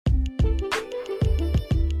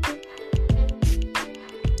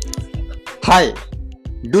Hi,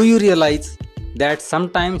 do you realize that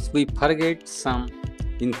sometimes we forget some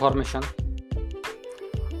information?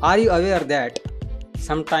 Are you aware that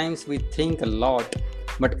sometimes we think a lot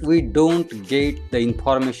but we don't get the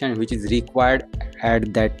information which is required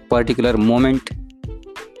at that particular moment?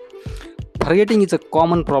 Forgetting is a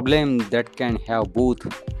common problem that can have both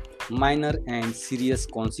minor and serious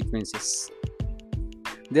consequences.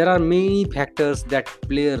 There are many factors that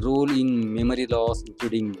play a role in memory loss,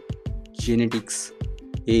 including genetics,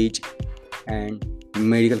 age, and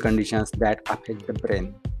medical conditions that affect the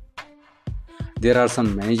brain. There are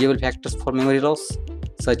some manageable factors for memory loss,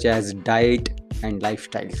 such as diet and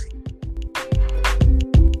lifestyle.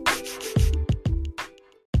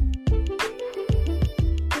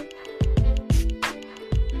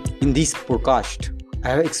 In this podcast, I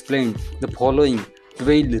have explained the following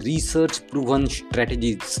 12 research proven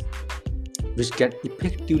strategies which can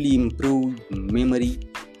effectively improve memory,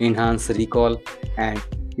 enhance recall, and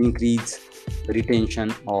increase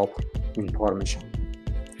retention of information.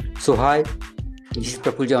 So, hi, this is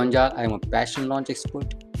Praful Javanjal. I am a passion launch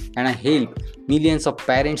expert and I help millions of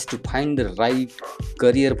parents to find the right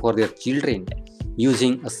career for their children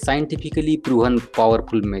using a scientifically proven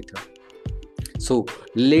powerful method. So,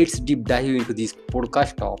 let's deep dive into this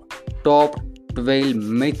podcast of top 12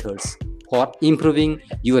 methods for improving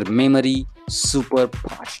your memory super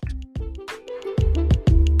fast.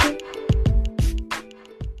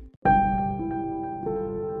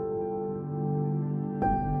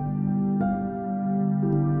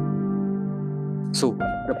 So,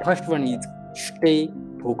 the first one is stay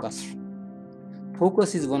focused.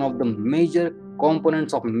 Focus is one of the major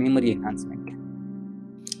components of memory enhancement.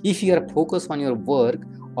 If you are focused on your work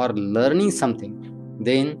or learning something,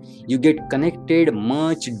 then you get connected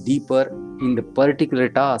much deeper in the particular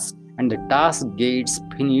task and the task gets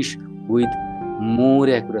finished with more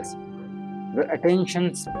accuracy. The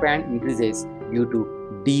attention span increases due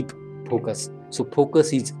to deep focus. So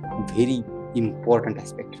focus is very important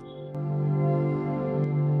aspect.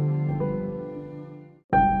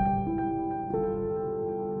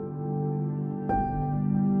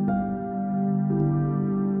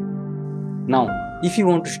 Now, if you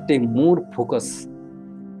want to stay more focused,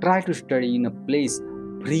 try to study in a place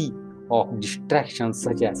free of distractions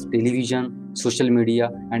such as television, social media,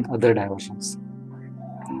 and other diversions.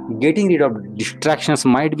 Getting rid of distractions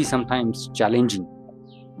might be sometimes challenging.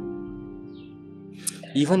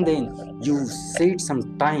 Even then, you set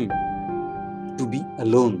some time to be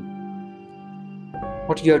alone.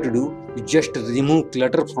 What you have to do, you just remove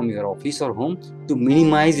clutter from your office or home to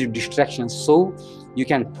minimize distractions so you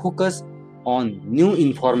can focus on new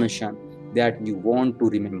information that you want to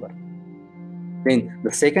remember. Then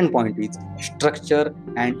the second point is structure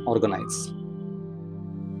and organize.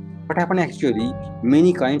 What happened actually,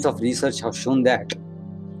 many kinds of research have shown that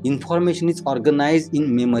information is organized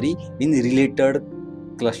in memory in related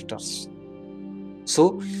clusters.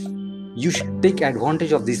 So you should take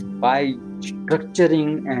advantage of this by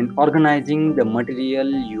structuring and organizing the material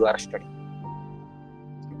you are studying.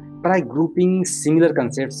 Try grouping similar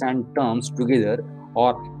concepts and terms together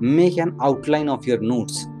or make an outline of your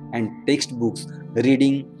notes and textbooks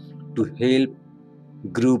reading to help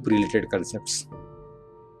group related concepts.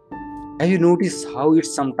 Have you noticed how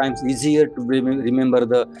it's sometimes easier to remember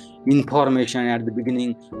the information at the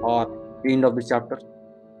beginning or end of the chapter?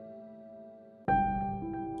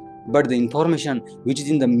 But the information which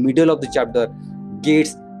is in the middle of the chapter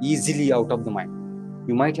gets easily out of the mind.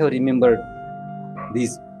 You might have remembered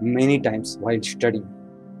these many times while studying.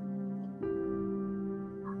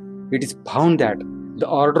 It is found that the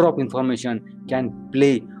order of information can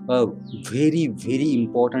play a very, very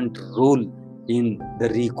important role in the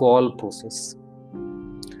recall process.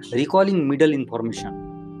 Recalling middle information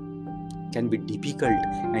can be difficult,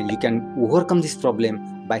 and you can overcome this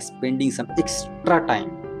problem by spending some extra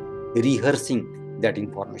time rehearsing that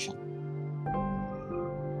information.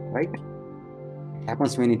 Right? It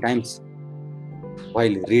happens many times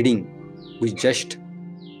while reading, we just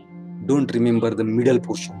don't remember the middle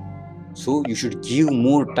portion. So you should give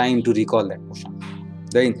more time to recall that portion.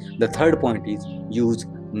 Then the third point is use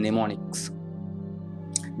mnemonics.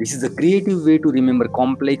 This is a creative way to remember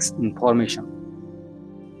complex information.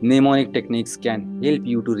 Mnemonic techniques can help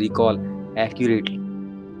you to recall accurately.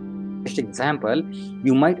 Just example,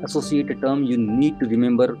 you might associate a term you need to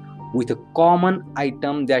remember with a common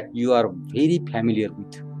item that you are very familiar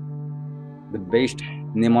with. The best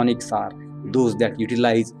mnemonics are those that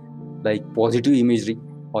utilize like positive imagery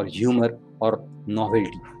or humor or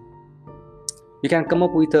novelty. You can come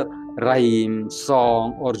up with a rhyme,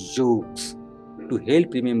 song, or jokes to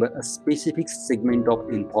help remember a specific segment of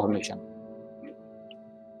information.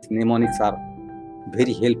 mnemonics are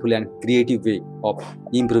very helpful and creative way of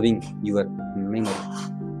improving your memory.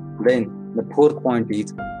 Then the fourth point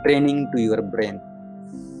is training to your brain.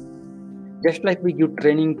 Just like we give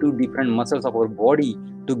training to different muscles of our body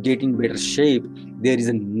to get in better shape, there is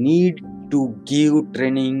a need to give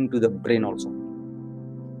training to the brain also.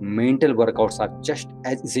 Mental workouts are just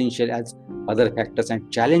as essential as other factors,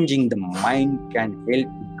 and challenging the mind can help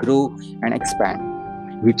grow and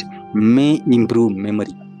expand, which may improve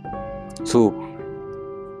memory. So,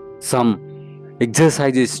 some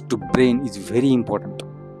exercises to brain is very important.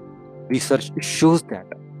 Research shows that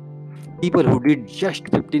people who did just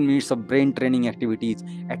 15 minutes of brain training activities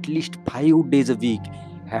at least 5 days a week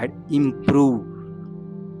had improved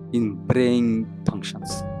in brain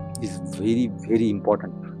functions. This is very, very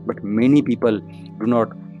important. But many people do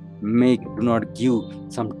not give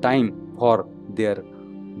some time for their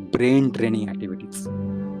brain training activities.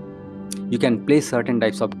 You can play certain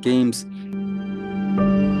types of games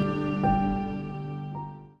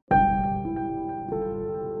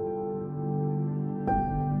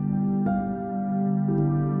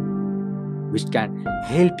which can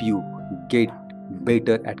help you get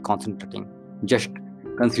better at concentrating. Just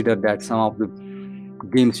consider that some of the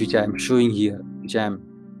games which I am showing here, which I am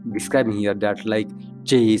describing here, that like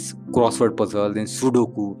chess, crossword puzzle, then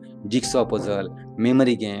Sudoku, jigsaw puzzle,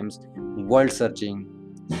 memory games, world searching.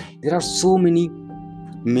 There are so many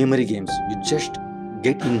memory games. You just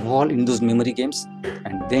get involved in those memory games,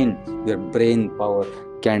 and then your brain power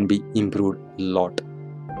can be improved a lot.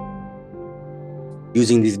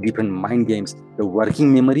 Using these different mind games, the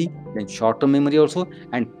working memory, then short-term memory also,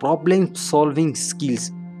 and problem-solving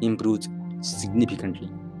skills improves significantly.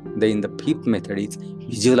 Then the fifth method is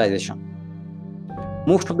visualization.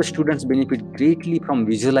 Most of the students benefit greatly from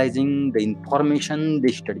visualizing the information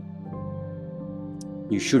they study.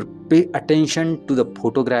 You should pay attention to the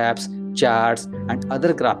photographs, charts, and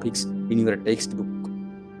other graphics in your textbook.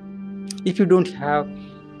 If you don't have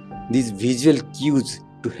these visual cues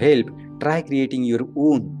to help, try creating your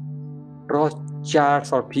own. Draw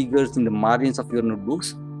charts or figures in the margins of your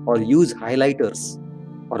notebooks, or use highlighters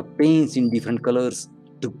or paints in different colors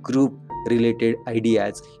to group related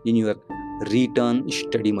ideas in your written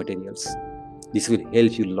study materials. This will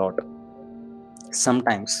help you a lot.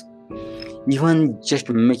 Sometimes, even just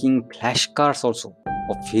making flashcards also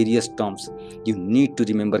of various terms you need to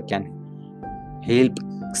remember can help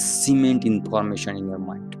cement information in your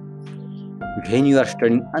mind. When you are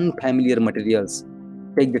studying unfamiliar materials,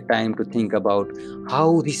 take the time to think about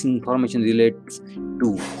how this information relates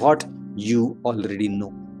to what you already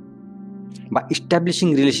know. By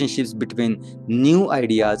establishing relationships between new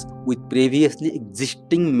ideas with previously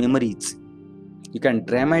existing memories, you can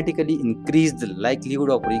dramatically increase the likelihood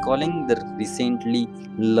of recalling the recently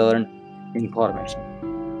learned information.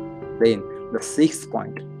 Then, the sixth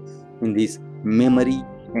point in this memory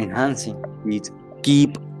enhancing is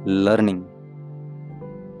keep learning.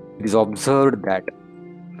 It is observed that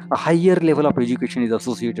a higher level of education is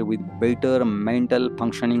associated with better mental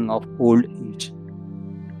functioning of old age.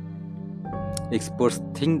 Experts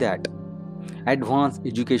think that advanced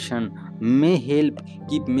education may help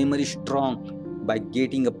keep memory strong by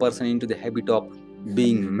getting a person into the habit of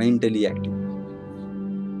being mentally active.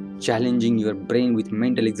 Challenging your brain with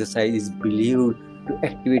mental exercise is believed to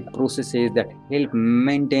activate processes that help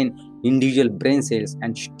maintain individual brain cells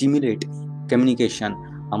and stimulate communication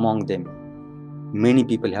among them. Many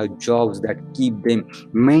people have jobs that keep them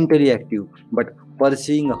mentally active, but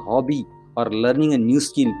pursuing a hobby or learning a new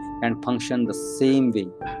skill can function the same way.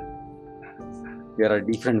 There are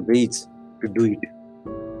different ways to do it,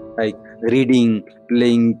 like reading,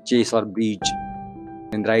 playing chess or bridge,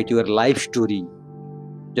 and write your life story.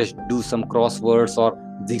 Just do some crosswords or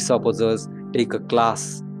jigsaw puzzles, take a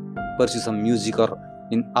class, pursue some music or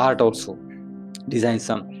in art also, design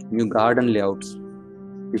some new garden layouts.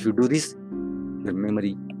 If you do this, your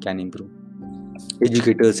memory can improve.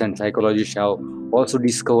 Educators and psychologists have also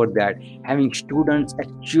discovered that having students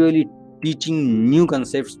actually teaching new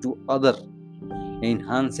concepts to others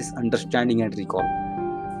enhances understanding and recall.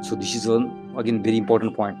 So this is again very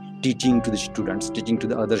important point. Teaching to the students, teaching to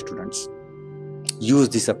the other students. Use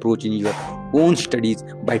this approach in your own studies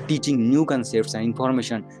by teaching new concepts and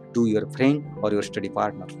information to your friend or your study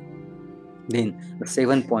partner. Then the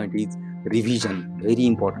seventh point is revision, very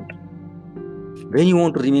important. When you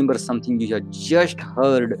want to remember something you have just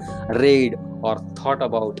heard, read, or thought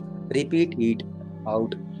about, repeat it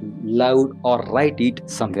out loud or write it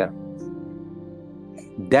somewhere.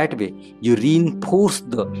 That way, you reinforce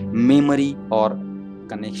the memory or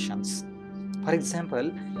connections. For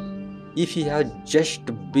example, if you have just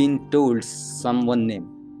been told someone's name,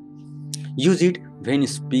 Use it when you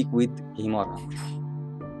speak with him or her.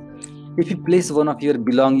 If you place one of your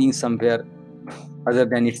belongings somewhere other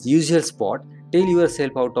than its usual spot, tell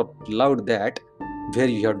yourself out of loud that where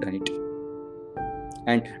you have done it.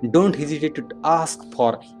 And don't hesitate to ask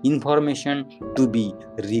for information to be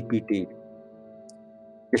repeated.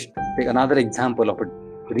 Just take another example of a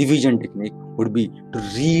revision technique would be to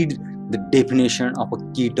read the definition of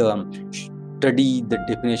a key term, study the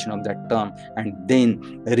definition of that term, and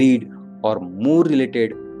then read or more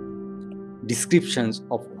related descriptions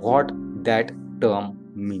of what that term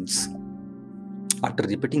means. After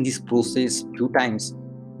repeating this process few times,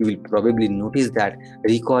 you will probably notice that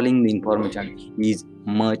recalling the information is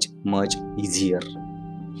much easier.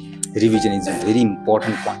 Revision is a very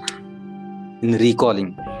important point in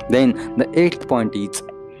recalling. Then the 8th point is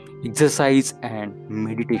exercise and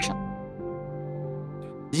meditation.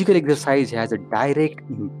 Physical exercise has a direct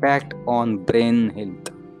impact on brain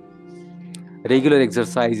health. Regular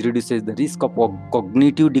exercise reduces the risk of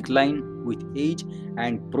cognitive decline with age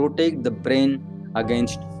and protect the brain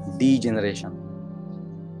against degeneration.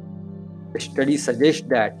 The studies suggest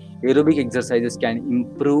that aerobic exercises can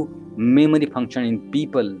improve memory function in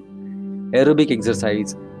people. Aerobic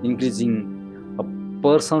exercise increasing a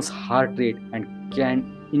person's heart rate and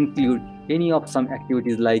can include any of some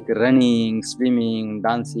activities like running, swimming,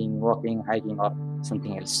 dancing, walking, hiking, or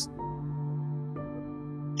something else.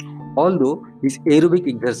 Although this aerobic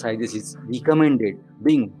exercises is recommended,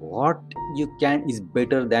 doing what you can is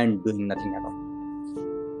better than doing nothing at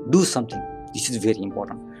all. Do something. This is very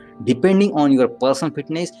important. Depending on your personal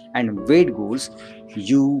fitness and weight goals,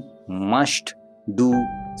 you must do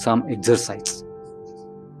some exercise.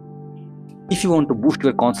 If you want to boost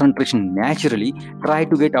your concentration naturally, try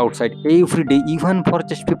to get outside every day, even for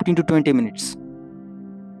just 15 to 20 minutes.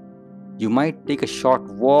 You might take a short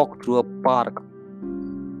walk through a park.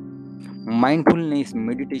 Mindfulness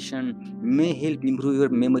meditation may help improve your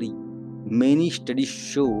memory. Many studies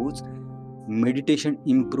shows meditation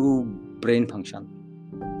improve brain function,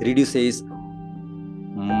 reduces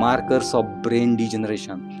markers of brain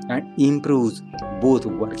degeneration, and improves both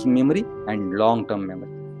working memory and long-term memory.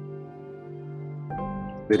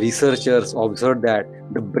 The researchers observed that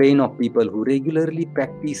the brain of people who regularly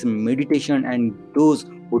practice meditation and those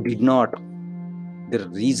who did not, the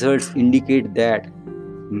results indicate that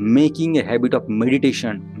making a habit of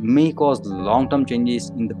meditation may cause long-term changes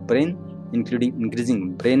in the brain, including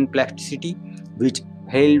increasing brain plasticity, which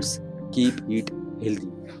helps keep it healthy.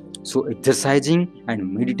 So exercising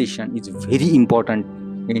and meditation is very important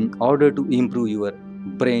in order to improve your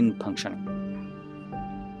brain functioning.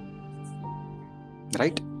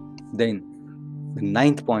 Right? Then the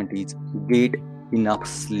 9th point is get enough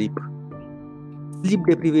sleep. Sleep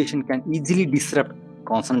deprivation can easily disrupt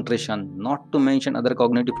concentration, not to mention other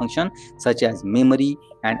cognitive functions such as memory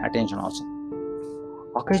and attention also.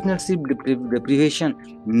 Occasional sleep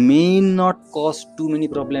deprivation may not cause too many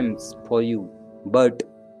problems for you, but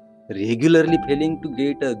regularly failing to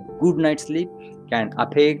get a good night's sleep can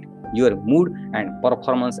affect your mood and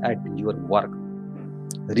performance at your work.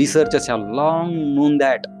 Researchers have long known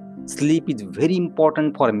that sleep is very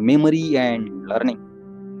important for memory and learning.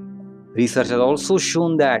 Research has also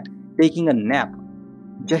shown that taking a nap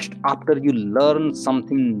just after you learn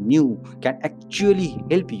something new can actually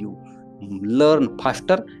help you learn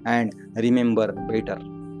faster and remember better.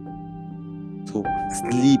 So,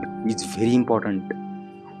 sleep is very important.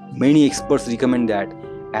 Many experts recommend that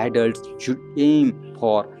adults should aim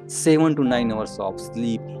for 7 to 9 hours of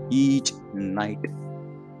sleep each night.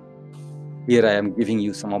 Here I am giving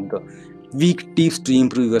you some of the weak tips to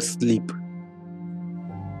improve your sleep.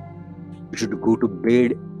 You should go to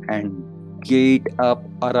bed and get up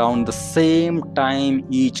around the same time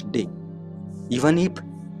each day, even if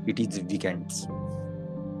it is weekends.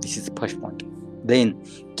 This is the first point. Then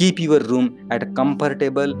keep your room at a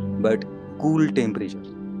comfortable but cool temperature.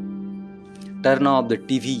 Turn off the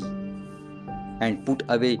TV and put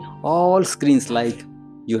away all screens like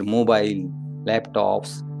your mobile,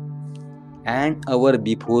 laptops, an hour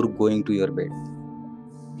before going to your bed.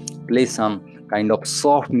 Play some kind of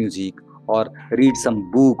soft music or read some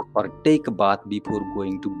book or take a bath before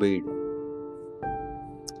going to bed.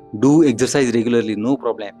 Do exercise regularly, no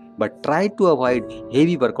problem, but try to avoid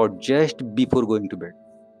heavy workout just before going to bed.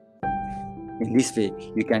 In this way,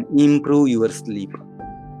 you can improve your sleep.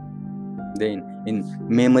 Then, in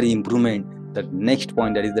memory improvement, the next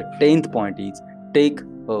point, that is the 10th point, is take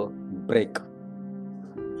a break.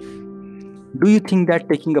 Do you think that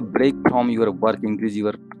taking a break from your work increases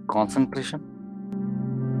your concentration?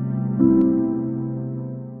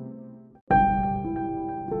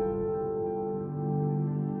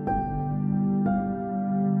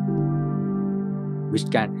 which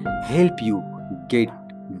can help you get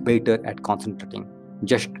better at concentrating.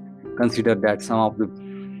 Just consider that some of the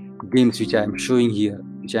games which I am showing here,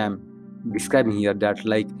 which I am describing here, that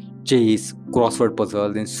like chess, crossword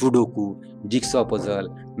puzzle, then Sudoku, jigsaw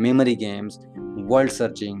puzzle, memory games, world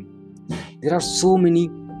searching. There are so many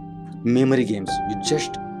memory games. You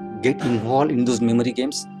just get involved in those memory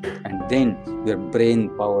games, and then your brain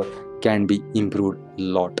power can be improved a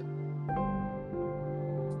lot.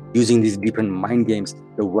 Using these different mind games,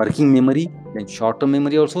 the working memory, then short-term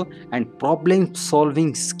memory also, and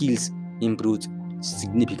problem-solving skills improves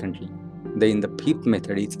significantly. Then the fifth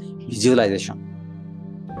method is visualization.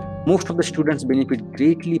 Most of the students benefit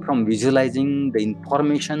greatly from visualizing the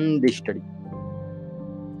information they study.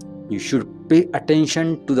 You should pay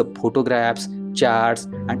attention to the photographs, charts,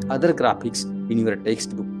 and other graphics in your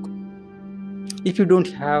textbook. If you don't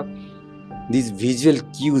have these visual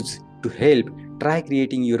cues to help, try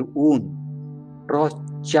creating your own. Draw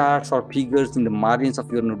charts or figures in the margins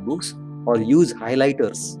of your notebooks, or use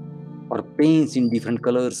highlighters or paints in different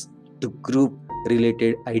colors to group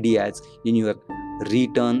related ideas in your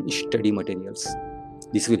written study materials.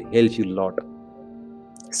 This will help you a lot.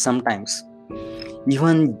 Sometimes,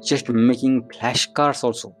 even just making flashcards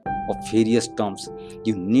also of various terms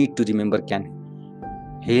you need to remember can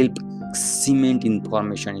help cement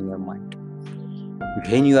information in your mind.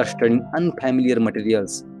 When you are studying unfamiliar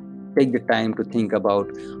materials, take the time to think about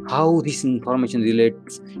how this information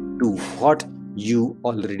relates to what you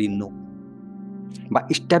already know. By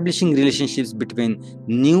establishing relationships between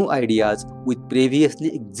new ideas with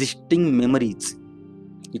previously existing memories,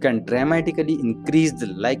 you can dramatically increase the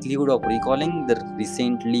likelihood of recalling the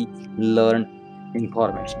recently learned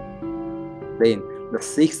information. Then, the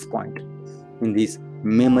sixth point in this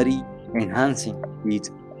memory enhancing is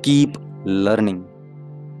keep learning.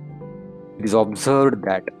 It is observed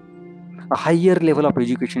that a higher level of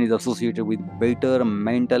education is associated with better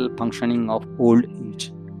mental functioning of old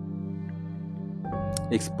age.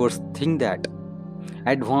 Experts think that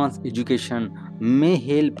advanced education may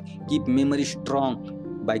help keep memory strong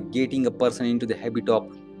by getting a person into the habit of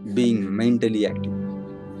being mentally active.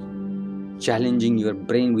 Challenging your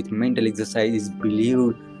brain with mental exercise is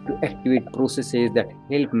believed to activate processes that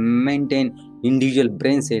help maintain individual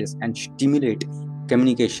brain cells and stimulate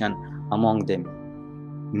communication among them.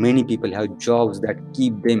 Many people have jobs that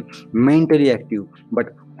keep them mentally active,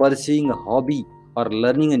 but pursuing a hobby or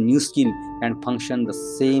learning a new skill can function the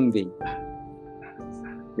same way.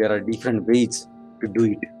 There are different ways to do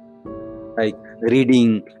it, like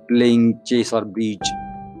reading, playing chess or bridge,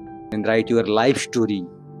 and write your life story.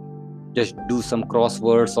 Just do some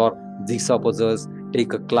crosswords or jigsaw puzzles,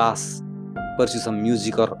 take a class, pursue some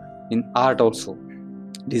music or in art also,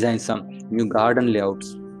 design some new garden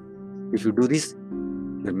layouts. If you do this,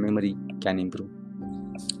 your memory can improve.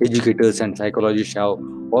 Educators and psychologists have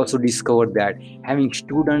also discovered that having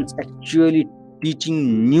students actually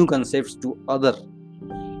teaching new concepts to others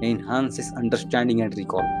enhances understanding and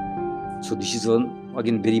recall. So this is one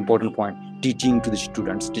again very important point. Teaching to the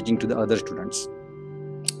students, teaching to the other students.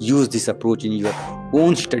 Use this approach in your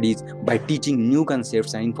own studies by teaching new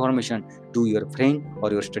concepts and information to your friend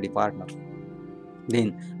or your study partner.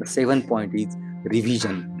 Then the seventh point is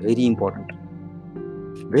revision, very important.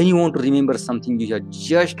 When you want to remember something you have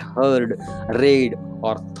just heard, read,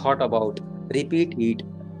 or thought about, repeat it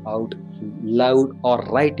out loud or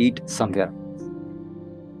write it somewhere.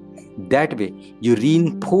 That way, you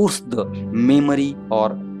reinforce the memory or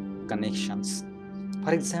connections.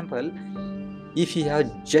 For example, if you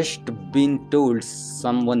have just been told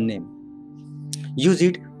someone's name, use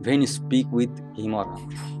it when you speak with him or her.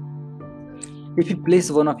 If you place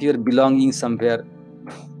one of your belongings somewhere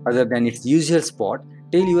other than its usual spot,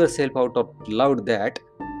 tell yourself out of loud that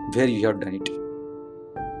where you have done it.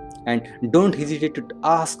 And don't hesitate to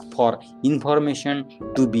ask for information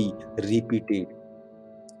to be repeated.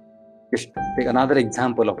 Just take another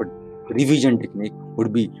example of a revision technique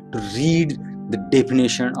would be to read the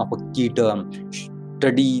definition of a key term,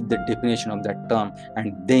 study the definition of that term,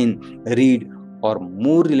 and then read or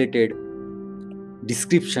more related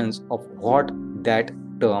descriptions of what that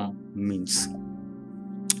term means.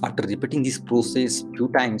 After repeating this process few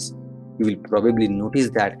times, you will probably notice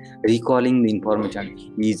that recalling the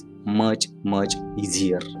information is much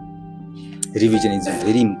easier. Revision is a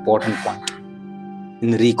very important point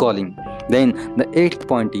in recalling. Then the eighth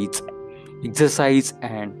point is exercise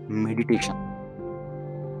and meditation.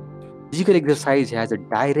 Physical exercise has a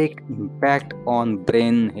direct impact on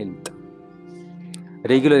brain health.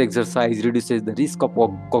 Regular exercise reduces the risk of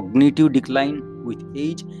cognitive decline with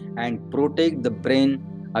age and protect the brain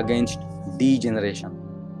against degeneration.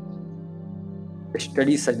 The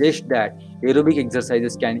study suggests that aerobic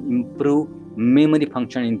exercises can improve memory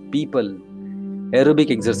function in people.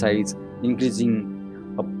 Aerobic exercise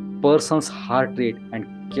increasing a person's heart rate and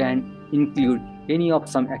can include any of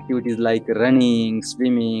some activities like running,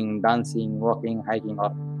 swimming, dancing, walking, hiking,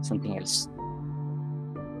 or something else.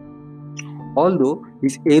 Although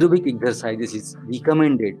this aerobic exercises is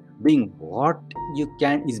recommended, doing what you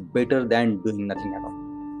can is better than doing nothing at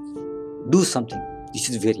all. Do something. This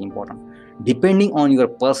is very important. Depending on your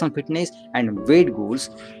personal fitness and weight goals,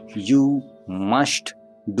 you must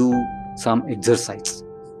do some exercise.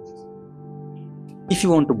 If you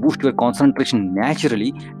want to boost your concentration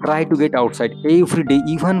naturally, try to get outside every day,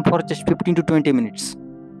 even for just 15 to 20 minutes.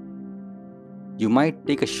 You might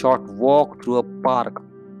take a short walk through a park.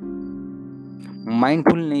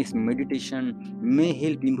 Mindfulness meditation may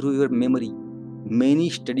help improve your memory. Many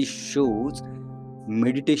studies shows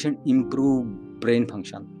meditation improve brain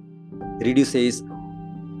function, reduces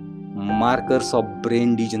markers of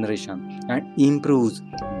brain degeneration, and improves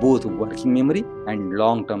both working memory and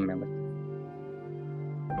long-term memory.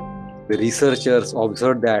 The researchers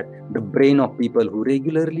observed that the brain of people who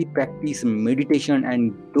regularly practice meditation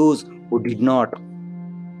and those who did not,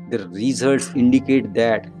 the results indicate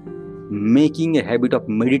that making a habit of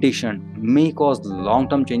meditation may cause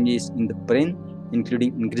long-term changes in the brain,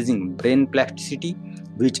 including increasing brain plasticity,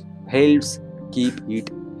 which helps keep it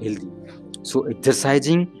healthy. So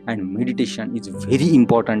exercising and meditation is very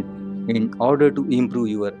important in order to improve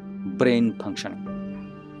your brain functioning.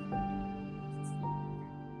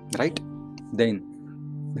 Right? Then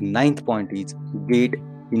the ninth point is get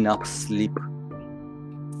enough sleep.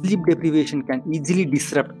 Sleep deprivation can easily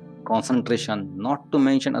disrupt concentration, not to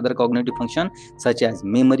mention other cognitive functions such as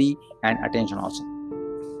memory and attention also.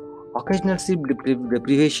 Occasional sleep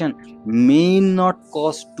deprivation may not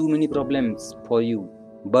cause too many problems for you,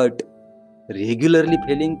 but regularly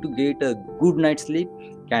failing to get a good night's sleep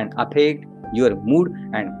can affect your mood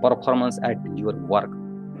and performance at your work.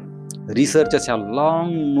 Researchers have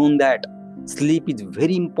long known that sleep is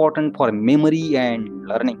very important for memory and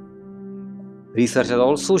learning. Research has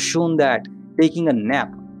also shown that taking a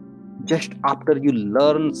nap just after you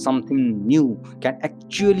learn something new can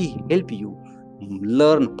actually help you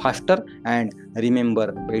learn faster and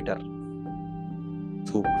remember better.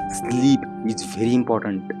 So sleep is very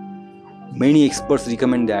important. Many experts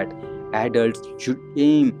recommend that adults should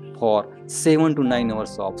aim for 7 to 9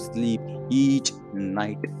 hours of sleep each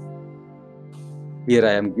night. Here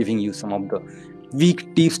I am giving you some of the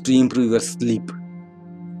weak tips to improve your sleep.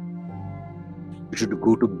 You should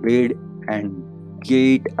go to bed and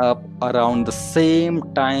get up around the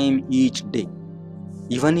same time each day,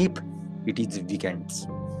 even if it is weekends.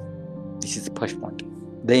 This is the first point.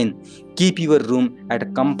 Then keep your room at a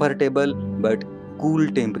comfortable but cool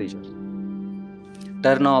temperature.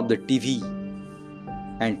 Turn off the TV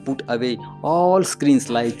and put away all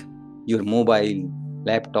screens like your mobile,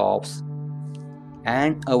 laptops,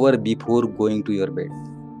 an hour before going to your bed.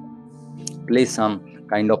 Play some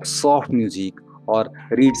kind of soft music or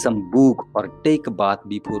read some book or take a bath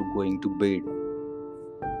before going to bed.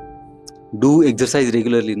 Do exercise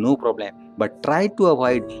regularly, no problem, but try to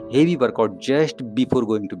avoid heavy workout just before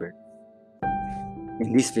going to bed.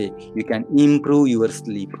 In this way, you can improve your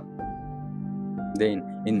sleep.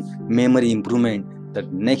 Then in memory improvement, the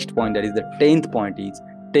next point, that is the 10th point, is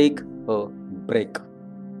take a break.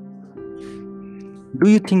 Do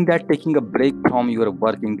you think that taking a break from your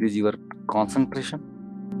work increases your concentration?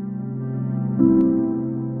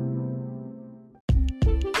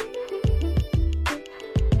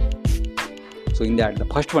 So in that, the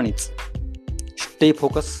first one is stay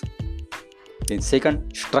focused. Then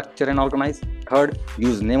second, structure and organize. Third,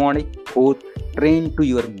 use mnemonic. Fourth, train to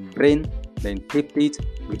your brain. Then fifth is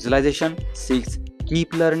visualization. Sixth,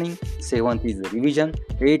 keep learning. Seventh is revision.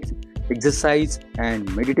 Eighth, exercise and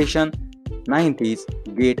meditation. Ninth is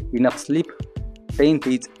get enough sleep. 10th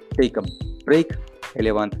is take a break.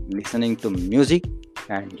 11th, listening to music.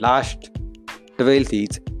 And last, 12th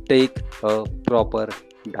is take a proper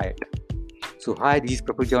diet. So hi, this is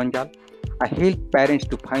Praful Javanjal. I help parents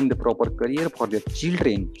to find the proper career for their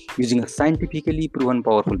children using a scientifically proven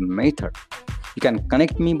powerful method. You can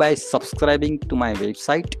connect me by subscribing to my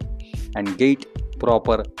website and get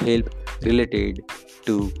proper help related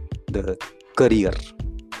to the career.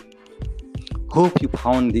 Hope you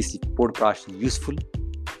found this podcast useful.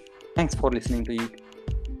 Thanks for listening to it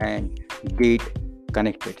and get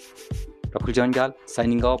connected. Praful Javanjal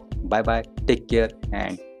signing off. Bye bye. Take care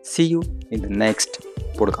and see you in the next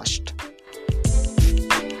podcast.